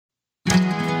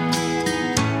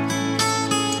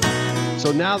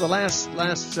So now the last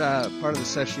part of the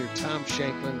session here, Tom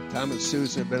Shanklin. Tom and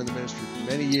Susan have been in the ministry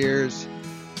for many years,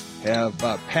 have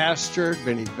pastored,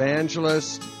 been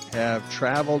evangelists, have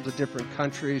traveled to different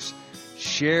countries,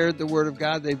 shared the Word of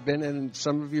God. They've been in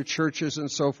some of your churches and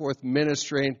so forth,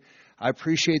 ministering. I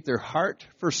appreciate their heart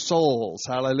for souls.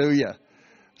 Hallelujah.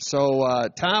 So,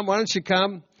 Tom, why don't you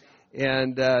come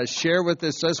and share with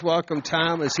us. Let's welcome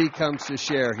Tom as he comes to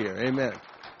share here. Amen.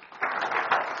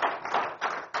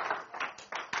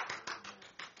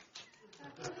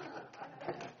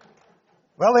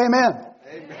 Well, amen.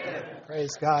 Amen.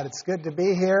 Praise God. It's good to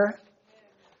be here.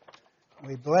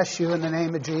 We bless you in the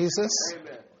name of Jesus.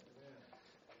 Amen.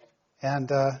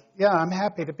 And I'm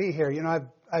happy to be here. You know,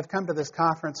 I've come to this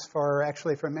conference for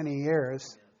many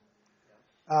years,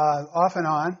 off and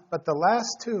on, but the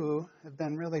last two have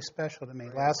been really special to me.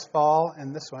 Last fall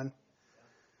and this one,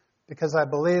 because I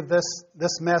believe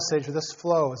this message, this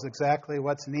flow, is exactly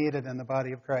what's needed in the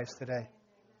body of Christ today.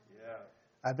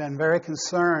 I've been very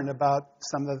concerned about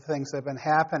some of the things that have been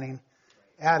happening,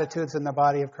 attitudes in the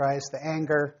body of Christ, the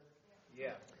anger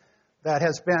that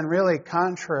has been really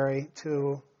contrary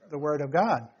to the Word of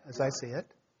God, as I see it.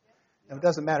 And it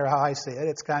doesn't matter how I see it,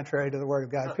 it's contrary to the Word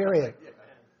of God, period.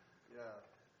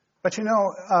 But you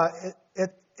know,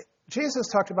 Jesus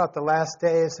talked about the last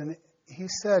days, and he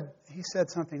said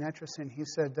something interesting. He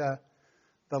said, the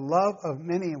love of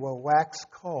many will wax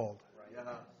cold.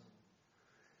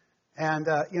 And,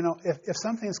 if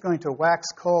something's going to wax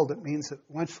cold, it means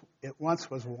it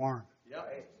once was warm.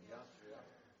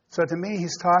 So to me,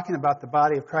 he's talking about the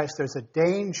body of Christ. There's a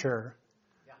danger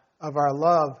of our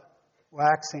love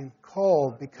waxing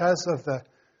cold because of the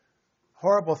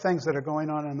horrible things that are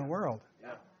going on in the world.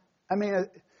 I mean,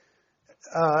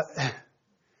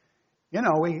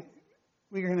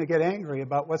 we're going to get angry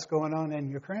about what's going on in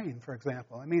Ukraine, for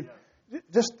example. I mean,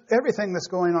 just everything that's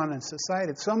going on in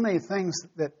society. So many things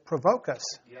that provoke us,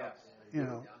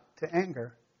 to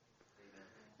anger.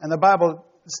 And the Bible,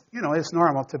 it's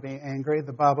normal to be angry.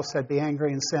 The Bible said, be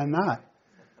angry and sin not.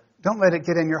 Don't let it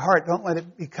get in your heart. Don't let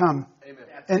it become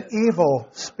an evil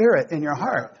spirit in your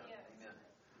heart.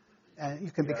 And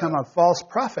you can become a false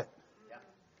prophet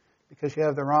because you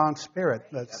have the wrong spirit.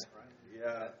 That's,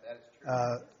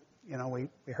 we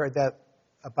heard that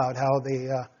about how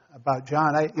about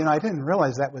John. I didn't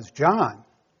realize that was John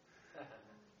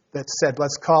that said,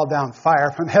 let's call down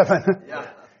fire from heaven.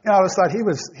 I always thought he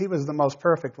was the most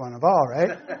perfect one of all,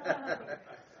 right?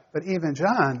 But even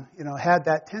John, had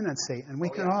that tendency, and we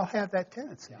can all have that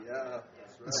tendency.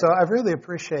 And so I've really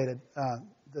appreciated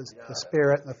the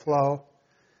spirit and the flow,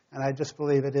 and I just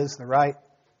believe it is the right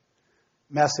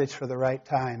message for the right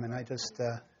time, and I just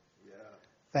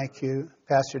thank you,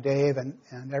 Pastor Dave,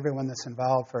 and everyone that's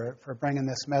involved for bringing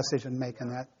this message and making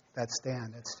that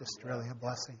stand. It's just really a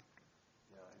blessing.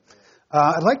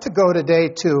 I'd like to go today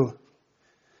to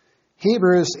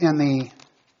Hebrews in the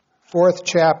 4th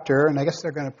chapter, and I guess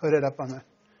they're going to put it up on the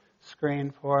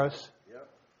screen for us.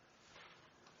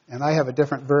 And I have a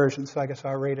different version, so I guess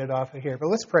I'll read it off of here. But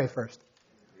let's pray first.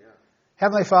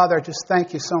 Heavenly Father, I just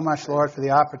thank you so much, Lord, for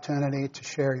the opportunity to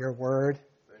share your word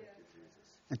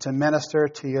and to minister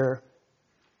to your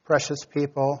precious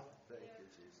people,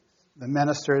 the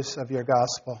ministers of your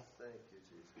gospel.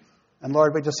 And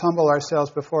Lord, we just humble ourselves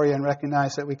before you and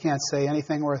recognize that we can't say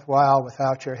anything worthwhile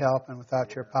without your help and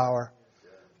without your power.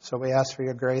 So we ask for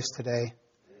your grace today.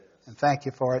 And thank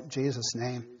you for it in Jesus'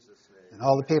 name. And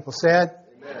all the people said,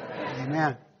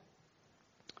 Amen.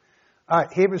 All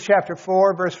right, Hebrews chapter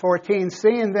 4, verse 14.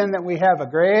 Seeing then that we have a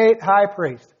great high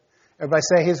priest. Everybody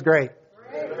say he's great.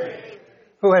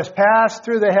 Who has passed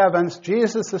through the heavens,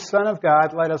 Jesus the Son of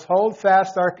God, let us hold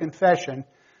fast our confession.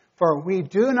 For we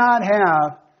do not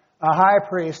have a high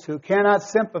priest who cannot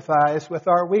sympathize with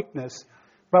our weakness,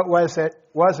 but was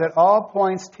at all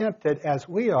points tempted as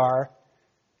we are,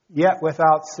 yet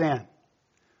without sin.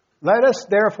 Let us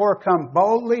therefore come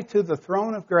boldly to the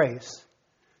throne of grace,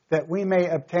 that we may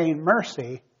obtain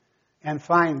mercy and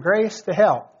find grace to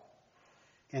help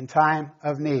in time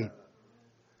of need.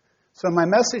 So my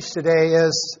message today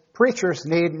is, preachers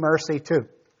need mercy too.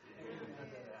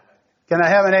 Can I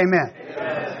have an amen?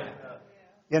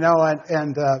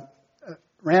 And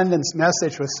Randon's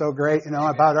message was so great,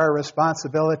 about our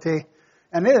responsibility.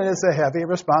 And it is a heavy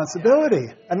responsibility.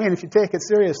 I mean, if you take it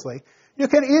seriously. You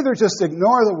can either just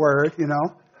ignore the word,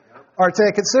 or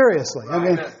take it seriously. I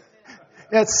mean,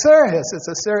 it's serious. It's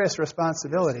a serious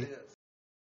responsibility.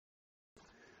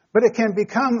 But it can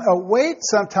become a weight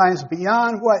sometimes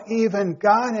beyond what even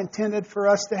God intended for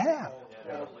us to have.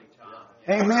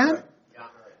 Amen?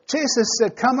 Jesus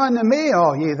said, "Come unto me,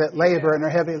 all ye that labor and are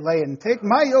heavy laden. Take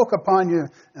my yoke upon you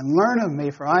and learn of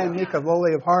me, for I am meek and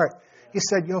lowly of heart." He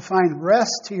said, "You'll find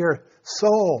rest to your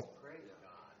soul."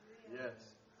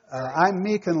 I'm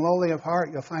meek and lowly of heart.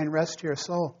 You'll find rest to your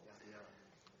soul.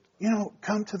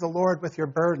 Come to the Lord with your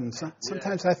burdens.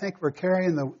 Sometimes I think we're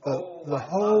carrying the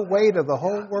whole weight of the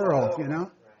whole world,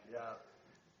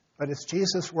 But it's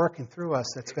Jesus working through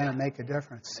us that's going to make a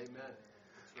difference.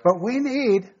 But we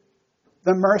need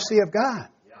the mercy of God.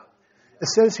 It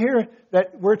says here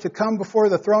that we're to come before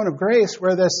the throne of grace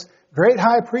where this great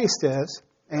high priest is,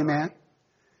 amen,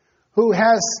 who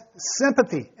has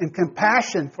sympathy and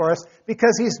compassion for us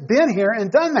because he's been here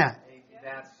and done that.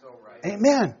 That's so right.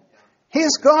 Amen.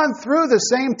 He's gone through the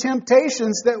same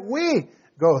temptations that we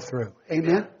go through.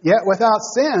 Amen. Yet without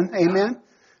sin. Amen.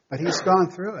 But he's gone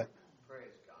through it. Praise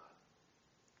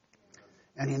God.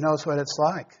 And he knows what it's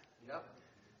like. Yep.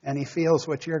 And he feels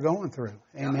what you're going through.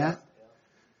 Amen.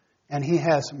 And he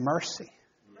has mercy.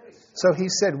 So he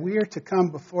said we are to come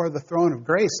before the throne of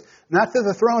grace, not to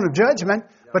the throne of judgment,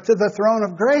 but to the throne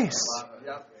of grace.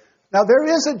 Now there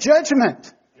is a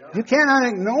judgment. You cannot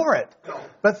ignore it.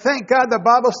 But thank God the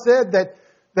Bible said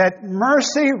that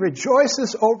mercy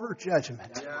rejoices over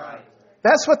judgment.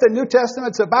 That's what the New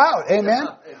Testament's about. Amen?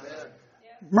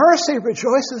 Mercy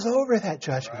rejoices over that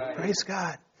judgment. Praise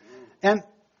God. And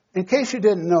in case you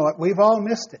didn't know it, we've all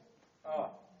missed it.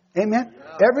 Amen?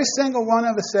 Every single one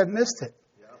of us have missed it.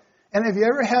 And have you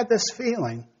ever had this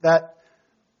feeling that,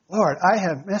 Lord, I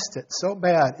have missed it so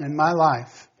bad in my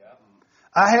life.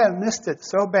 I have missed it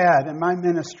so bad in my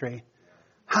ministry.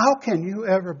 How can you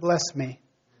ever bless me?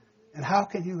 And how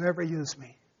can you ever use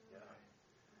me?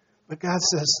 But God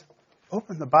says,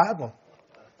 open the Bible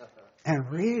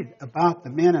and read about the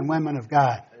men and women of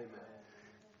God.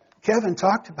 Kevin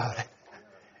talked about it.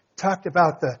 Talked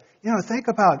about think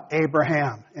about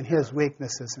Abraham and his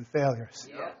weaknesses and failures.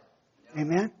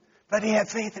 Amen? But he had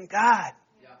faith in God.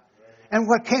 And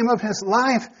what came of his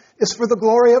life is for the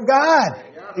glory of God.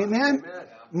 Amen?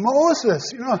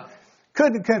 Moses,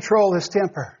 couldn't control his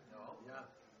temper.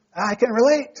 I can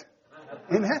relate.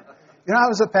 Amen? I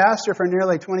was a pastor for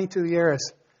nearly 22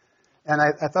 years. And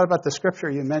I thought about the scripture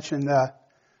you mentioned.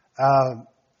 The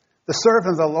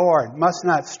servant of the Lord must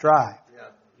not strive,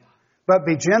 but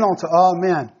be gentle to all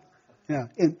men.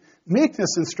 In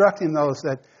meekness instructing those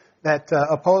that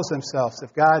oppose themselves,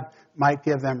 if God might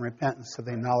give them repentance to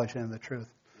the knowledge and the truth.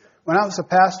 When I was a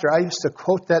pastor, I used to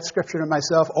quote that scripture to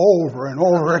myself over and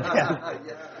over again.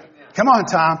 Come on,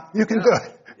 Tom, you can do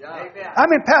it.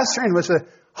 Pastoring was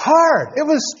hard. It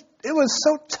was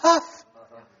so tough.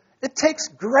 It takes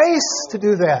grace to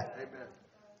do that.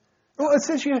 Well, it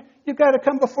says you've got to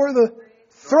come before the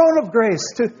throne of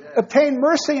grace to obtain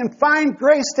mercy and find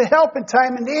grace to help in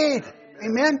time of need.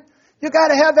 Amen. You got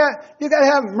to have that. You got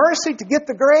to have mercy to get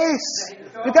the grace.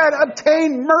 You got to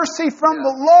obtain mercy from the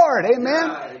Lord.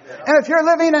 Amen. And if you're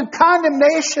living in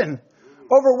condemnation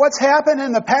over what's happened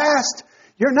in the past,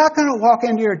 you're not going to walk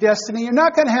into your destiny. You're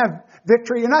not going to have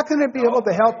victory. You're not going to be able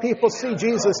to help people see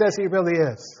Jesus as He really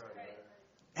is.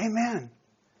 Amen.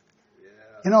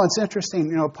 It's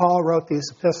interesting. Paul wrote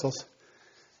these epistles,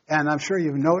 and I'm sure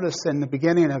you've noticed in the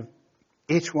beginning of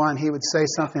each one, he would say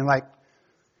something like,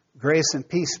 "Grace and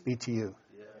peace be to you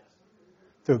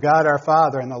through God our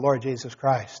Father and the Lord Jesus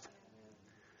Christ."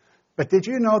 But did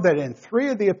you know that in 3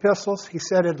 of the epistles, he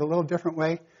said it a little different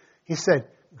way? He said,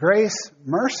 "Grace,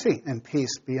 mercy, and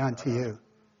peace be unto you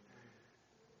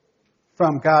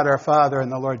from God our Father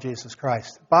and the Lord Jesus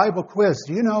Christ." Bible quiz.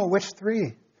 Do you know which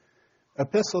 3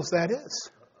 epistles that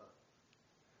is?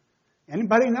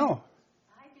 Anybody know?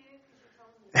 I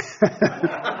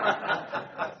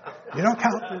do. You don't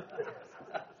count.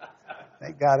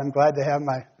 Thank God. I'm glad to have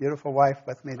my beautiful wife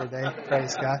with me today.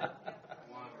 Praise God.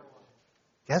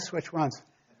 Guess which ones?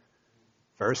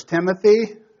 1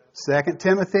 Timothy, 2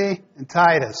 Timothy, and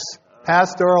Titus.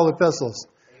 Pastoral epistles.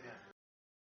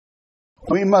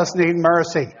 We must need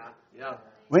mercy.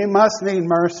 We must need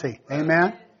mercy.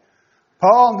 Amen.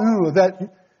 Paul knew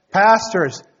that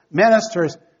pastors,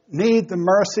 ministers need the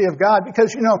mercy of God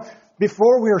because,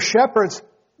 before we were shepherds,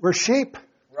 we're sheep.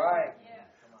 Right.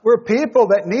 We're people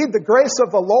that need the grace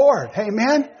of the Lord.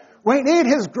 Amen. We need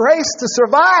His grace to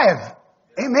survive.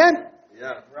 Amen.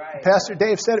 Yeah. Right. Pastor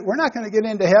Dave said it. We're not going to get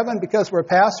into heaven because we're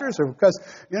pastors or because,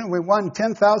 we won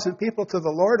 10,000 people to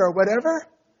the Lord or whatever.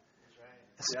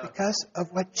 It's because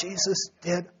of what Jesus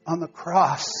did on the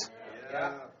cross.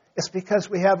 Yeah. It's because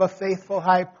we have a faithful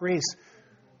high priest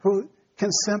who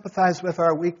can sympathize with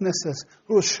our weaknesses,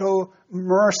 who will show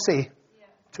mercy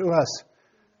to us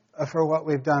for what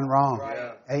we've done wrong.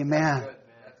 Right. Amen.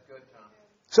 That's good, Tom.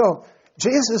 So,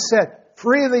 Jesus said,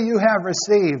 freely you have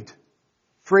received,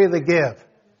 freely give.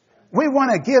 We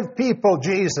want to give people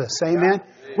Jesus. Amen.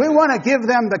 We want to give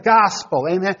them the gospel.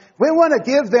 Amen. We want to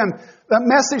give them the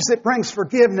message that brings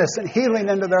forgiveness and healing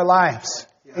into their lives.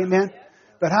 Amen.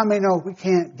 But how many know we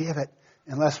can't give it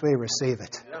unless we receive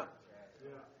it?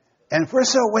 And if we're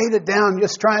so weighted down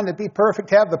just trying to be perfect,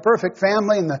 have the perfect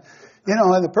family and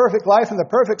and the perfect life and the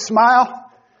perfect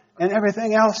smile and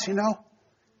everything else,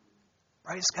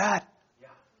 praise God.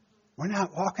 We're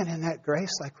not walking in that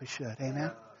grace like we should.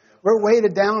 Amen. We're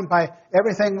weighted down by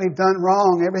everything we've done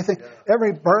wrong,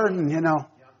 every burden,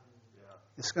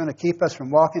 It's going to keep us from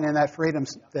walking in that freedom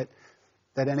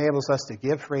that enables us to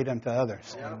give freedom to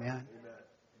others. Amen.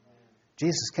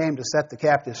 Jesus came to set the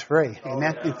captives free.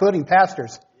 Amen. Including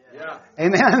pastors.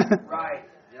 Amen. Right.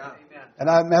 And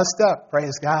I've messed up,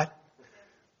 praise God.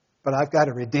 But I've got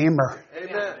a Redeemer.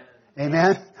 Amen.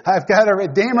 Amen. I've got a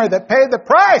Redeemer that paid the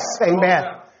price. Amen.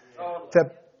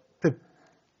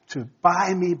 To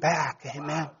buy me back.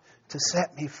 Amen. To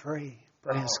set me free.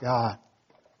 Praise God.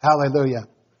 Hallelujah.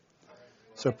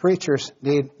 So preachers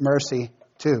need mercy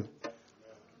too.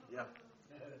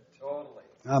 Totally.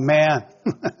 Amen.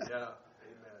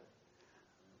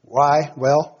 Why?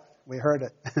 Well, we heard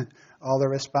it. All the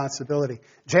responsibility.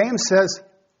 James says,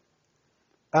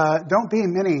 don't be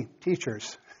many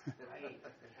teachers.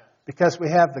 Because we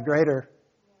have the greater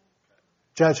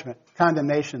judgment.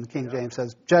 Condemnation, King James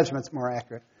says. Judgment's more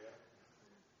accurate.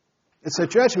 It's a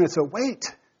judgment. It's a weight.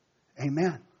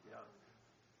 Amen.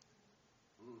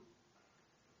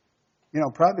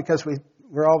 Probably because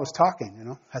we're always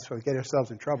talking, That's why we get ourselves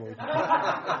in trouble. We're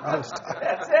always talking.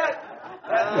 That's it.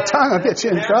 The tongue will get you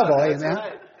in trouble.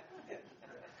 Amen.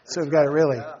 So we've got to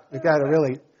really,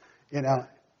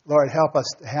 Lord, help us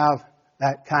to have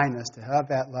that kindness, to have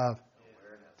that love,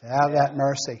 to have that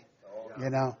mercy,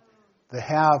 to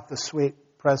have the sweet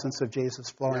presence of Jesus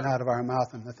flowing out of our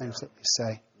mouth and the things that we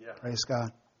say. Praise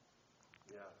God.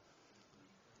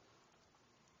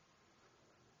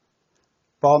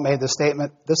 Paul made the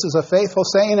statement, this is a faithful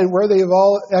saying and worthy of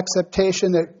all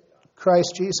acceptation that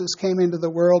Christ Jesus came into the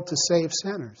world to save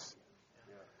sinners,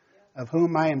 of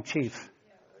whom I am chief.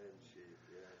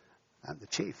 I'm the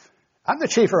chief. I'm the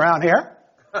chief around here.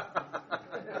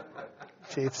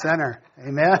 Chief sinner.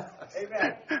 Amen.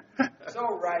 Amen.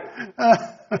 So right.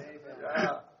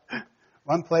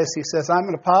 One place he says, I'm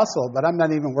an apostle, but I'm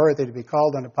not even worthy to be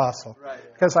called an apostle.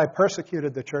 Because I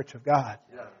persecuted the church of God.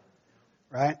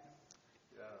 Right?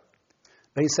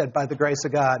 But he said, by the grace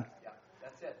of God,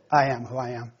 I am who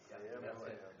I am.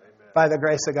 By the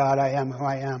grace of God, I am who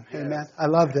I am. Amen. I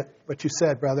loved it, what you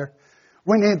said, brother.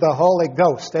 We need the Holy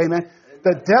Ghost. Amen.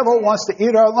 The devil wants to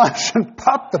eat our lunch and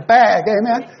pop the bag.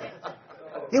 Amen.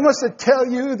 He wants to tell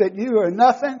you that you are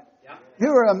nothing. You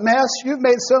are a mess. You've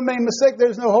made so many mistakes.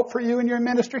 There's no hope for you in your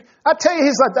ministry. I tell you,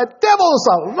 he's like, the devil is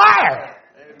a liar.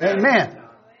 Amen.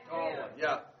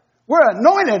 We're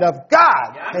anointed of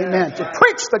God. Amen. To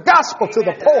preach the gospel to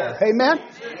the poor. Amen.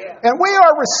 And we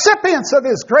are recipients of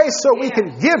His grace so we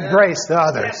can give grace to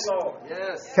others.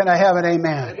 Can I have an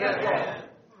amen?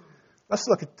 Let's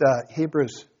look at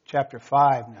Hebrews chapter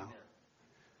 5 now.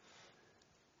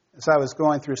 As I was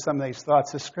going through some of these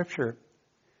thoughts, this scripture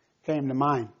came to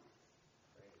mind.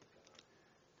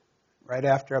 Right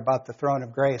after about the throne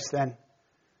of grace, then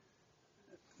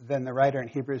the writer in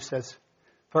Hebrews says,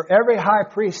 for every high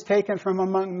priest taken from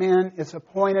among men is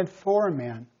appointed for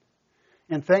men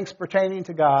in things pertaining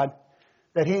to God,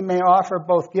 that he may offer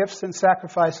both gifts and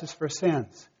sacrifices for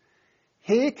sins.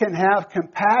 He can have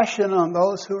compassion on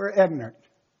those who are ignorant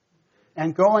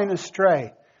and going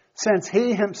astray, since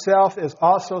he himself is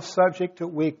also subject to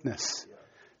weakness.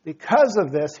 Because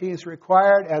of this, he is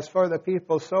required, as for the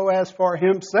people, so as for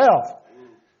himself,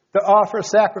 to offer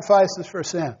sacrifices for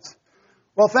sins.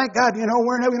 Well, thank God, we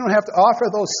don't have to offer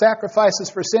those sacrifices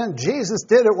for sin. Jesus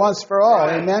did it once for all,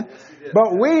 amen?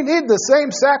 But we need the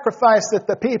same sacrifice that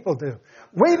the people do.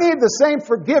 We need the same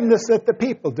forgiveness that the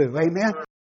people do, amen?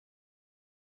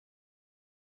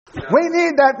 We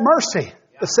need that mercy,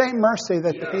 the same mercy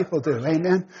that the people do,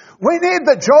 amen? We need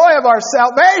the joy of our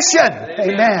salvation,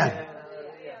 amen?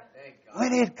 We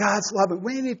need God's love.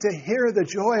 We need to hear the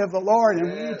joy of the Lord,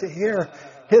 and we need to hear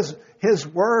His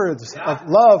words of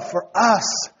love for us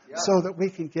so that we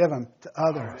can give them to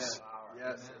others.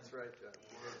 Yes, that's right.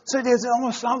 So it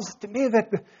almost sounds to me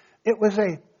that it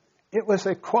was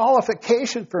a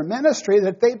qualification for ministry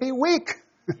that they be weak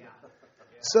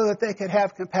so that they could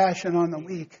have compassion on the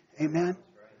weak. Amen?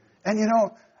 And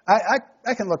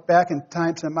I can look back in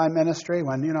times in my ministry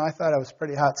when, I thought I was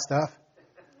pretty hot stuff.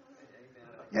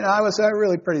 I was a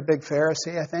really pretty big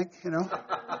Pharisee, I think,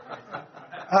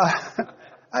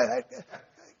 I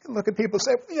look at people and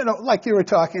say, like you were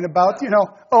talking about,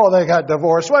 oh, they got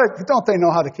divorced. What, don't they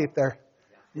know how to keep their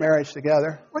marriage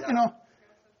together? Well,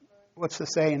 what's the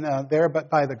saying there? But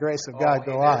by the grace of God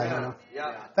go I.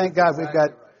 Thank God we've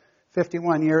got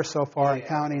 51 years so far and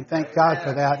counting. Thank God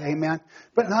for that. Amen.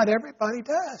 But not everybody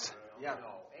does.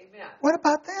 What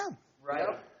about them? Right.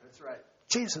 That's right.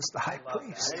 Jesus the high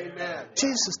priest. Amen.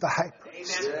 Jesus the high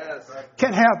priest Yes.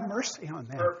 can have mercy on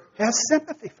them. Has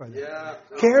sympathy for them.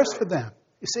 Cares for them.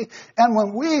 You see? And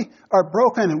when we are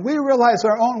broken and we realize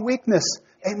our own weakness,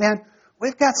 amen,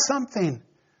 we've got something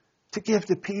to give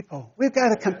to people. We've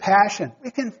got a compassion.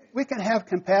 We can have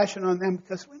compassion on them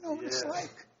because we know what it's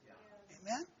like.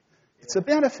 Amen? It's a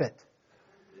benefit.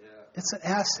 It's an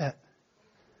asset.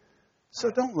 So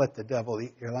don't let the devil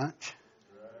eat your lunch.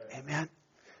 Amen?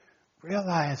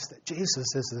 Realize that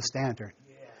Jesus is the standard.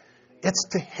 It's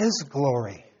to His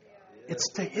glory. It's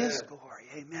to His glory.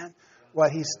 Amen?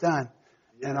 What He's done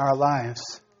in our lives.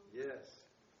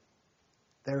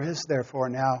 There is therefore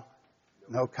now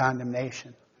no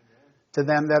condemnation to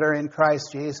them that are in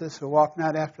Christ Jesus, who walk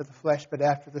not after the flesh, but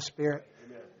after the Spirit.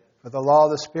 For the law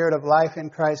of the Spirit of life in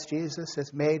Christ Jesus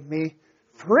has made me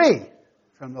free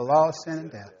from the law of sin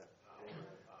and death.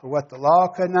 For what the law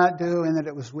could not do, in that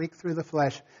it was weak through the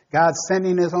flesh, God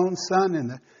sending His own Son in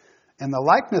the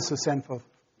likeness of sinful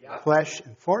flesh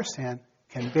and for sin,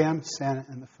 condemned sin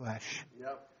in the flesh.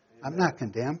 I'm not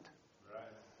condemned.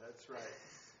 That's right.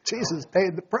 Jesus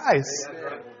paid the price.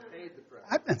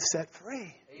 I've been set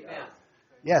free. Amen.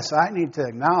 Yes, I need to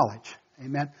acknowledge.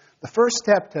 Amen. The first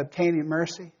step to obtaining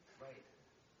mercy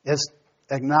is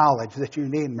acknowledge that you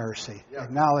need mercy.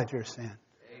 Acknowledge your sin.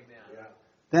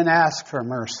 Then ask for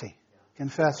mercy.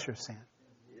 Confess your sin.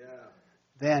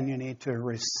 Then you need to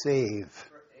receive.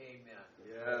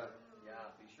 Be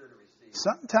sure to receive.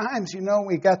 Sometimes,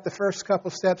 we got the first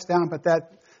couple steps down, but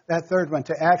that third one,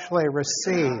 to actually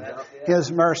receive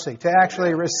His mercy, to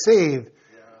actually receive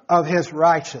of His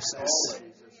righteousness.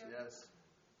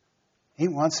 He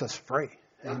wants us free.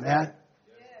 Amen.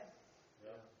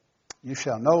 You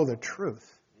shall know the truth,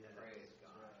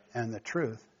 and the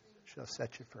truth shall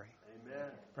set you free.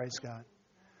 Praise God.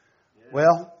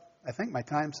 Well, I think my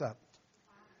time's up.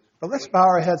 But let's bow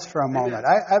our heads for a moment.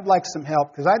 I'd like some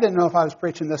help, because I didn't know if I was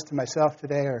preaching this to myself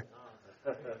today or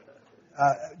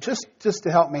just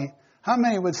to help me. How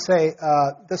many would say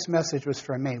this message was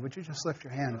for me? Would you just lift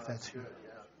your hand if that's you?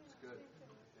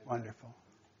 Wonderful.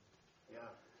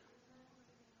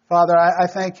 Father, I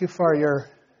thank you for your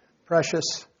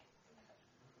precious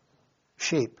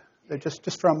sheep. They're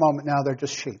just for a moment now, they're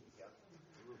just sheep.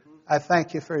 I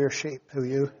thank you for your sheep who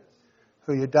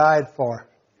you died for,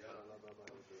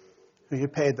 who you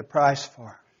paid the price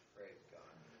for.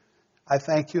 I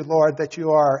thank you, Lord, that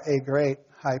you are a great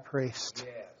high priest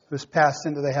who's passed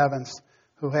into the heavens,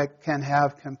 who can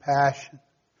have compassion,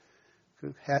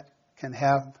 who can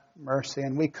have mercy.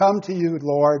 And we come to you,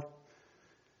 Lord,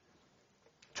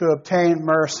 to obtain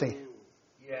mercy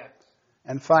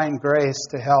and find grace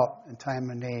to help in time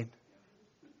of need.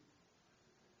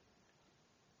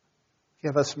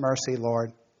 Give us mercy,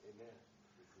 Lord.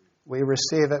 We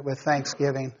receive it with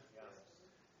thanksgiving,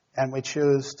 and we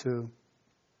choose to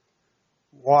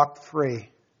walk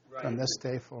free from this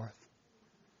day forth.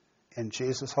 In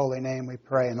Jesus' holy name we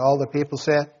pray. And all the people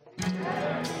said,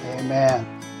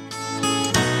 Amen.